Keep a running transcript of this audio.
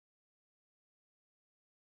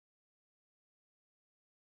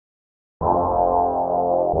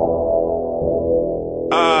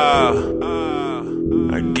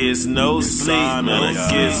gets no sleep, man. I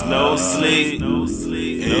gets no sleep.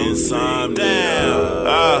 Insomnia.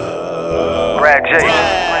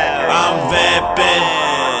 I'm vamping.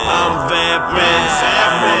 I'm vamping.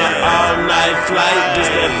 I'm on an all-night flight. This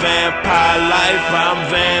that vampire life. I'm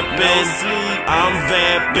vamping. I'm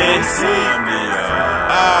vamping.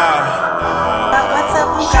 What's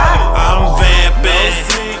up, Mhad? I'm vamping.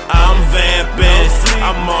 I'm vamping.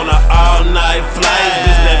 I'm on an all-night flight.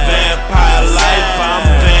 This that vampire life. I'm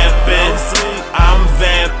vamping. I'm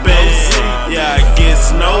vamping. Yeah, I get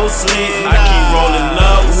no sleep. I keep rolling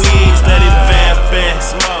up weed, steady vamping.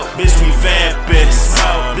 Bitch, we vamping.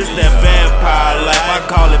 This that vampire life. I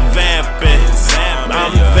call it vamping.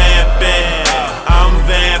 I'm vamping. I'm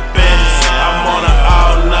vamping. I'm on an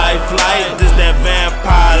all-night flight. This that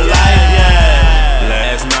vampire life. Yeah.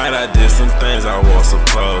 Last night I did some things I was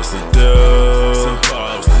supposed to do.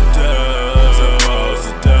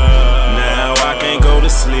 Now I can't go to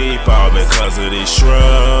sleep all because of these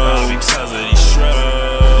shrubs.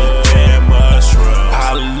 Damn mushrooms.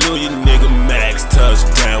 Hallelujah, nigga. Maxx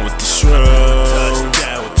touchdown with the shrubs.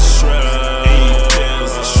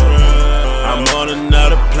 I'm on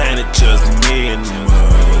another planet, just me and the moon.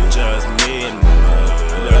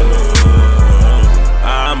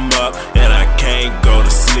 I'm up and I can't go to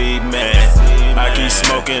sleep, man. I keep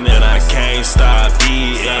smoking and I can't stop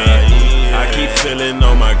eating. I keep feeling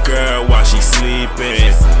on my girl while she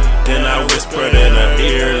sleeping. Then I whispered in her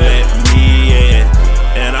ear, let me in.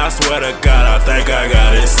 And I swear to God, I think I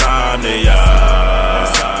got insomnia.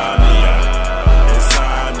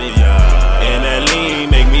 And that lean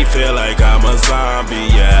make me feel like I'm a zombie,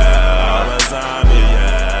 yeah.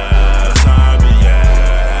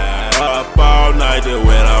 Up all night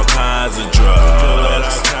with all kinds of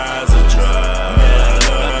drugs.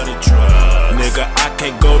 Nigga, I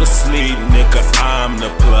can't go to sleep, nigga, I'm the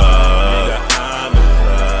plug.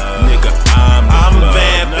 Nigga, I'm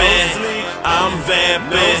vamping. I'm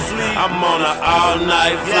vamping. I'm on an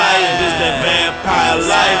all-night flight. This that vampire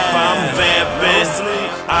life. I'm vamping.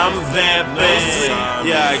 I'm vamping.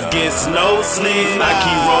 Yeah, I get no sleep. I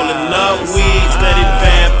keep rolling up weed, steady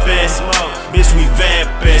vamping. Bitch, we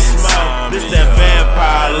vamping. This that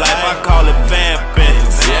vampire life. I call it vamping.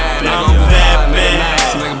 I'm vamping.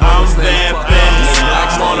 I'm vamping.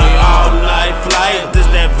 I'm on an all-night flight. This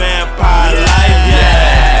that vampire life.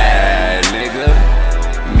 Yeah, nigga.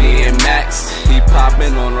 Me and Maxx, he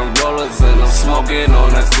popping on the rollers and I'm smoking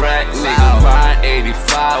on a crack. Nigga buying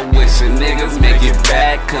 85, wishing niggas make it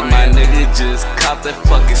back. Cause my nigga just copped that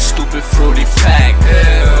fucking stupid fruity pack.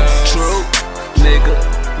 True, nigga,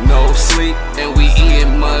 no sleep and we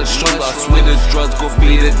eating mushrooms. I swear the drugs gon'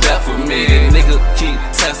 be the death of me. The nigga keep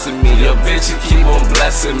testing me, your bitch he keep on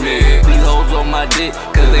blessing me. These hoes on my dick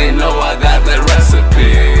cause they know I got that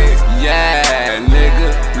recipe. Yeah, nigga,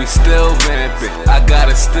 we still vamping. I got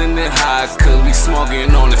extended high cause we smoking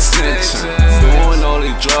on extension. Doing all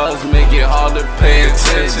these drugs make it hard to pay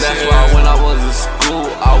attention. That's why when I was in school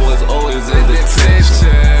I was always in detention.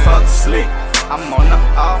 Fuck sleep, I'm on an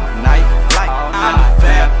all-night flight. I'm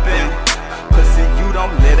vamping, pussy you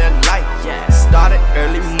don't let it light. Started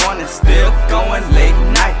early morning, still going late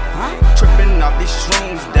night. Tripping off these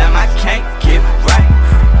shrooms, damn I can't get right.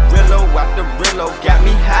 Rillo after Rillo, got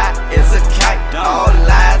me high as a kite. All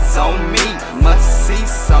eyes on me, must see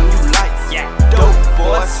some you like. Dope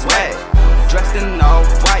boy swag, dressed in all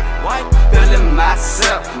white. Feeling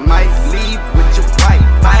myself, might leave with your wife.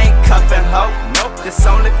 I ain't cuffing hoe, nope, this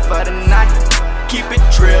only for the night. Keep it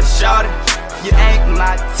trill, shawty, you ain't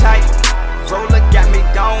my type. Roller got me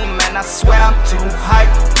gone, man, I swear I'm too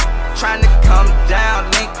hype. Trying to come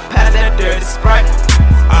down, link past that dirty Sprite.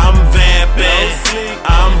 I'm vamping,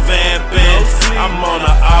 I'm vamping. I'm on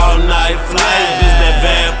an all-night flight. This that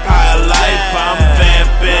vampire life. I'm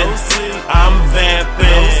vamping, I'm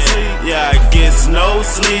vamping. Yeah, I get no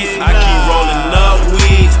sleep. I keep rolling up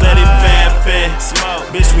weed, steady vamping.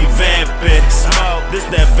 Bitch, we vamping. This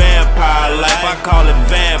that vampire life. I call it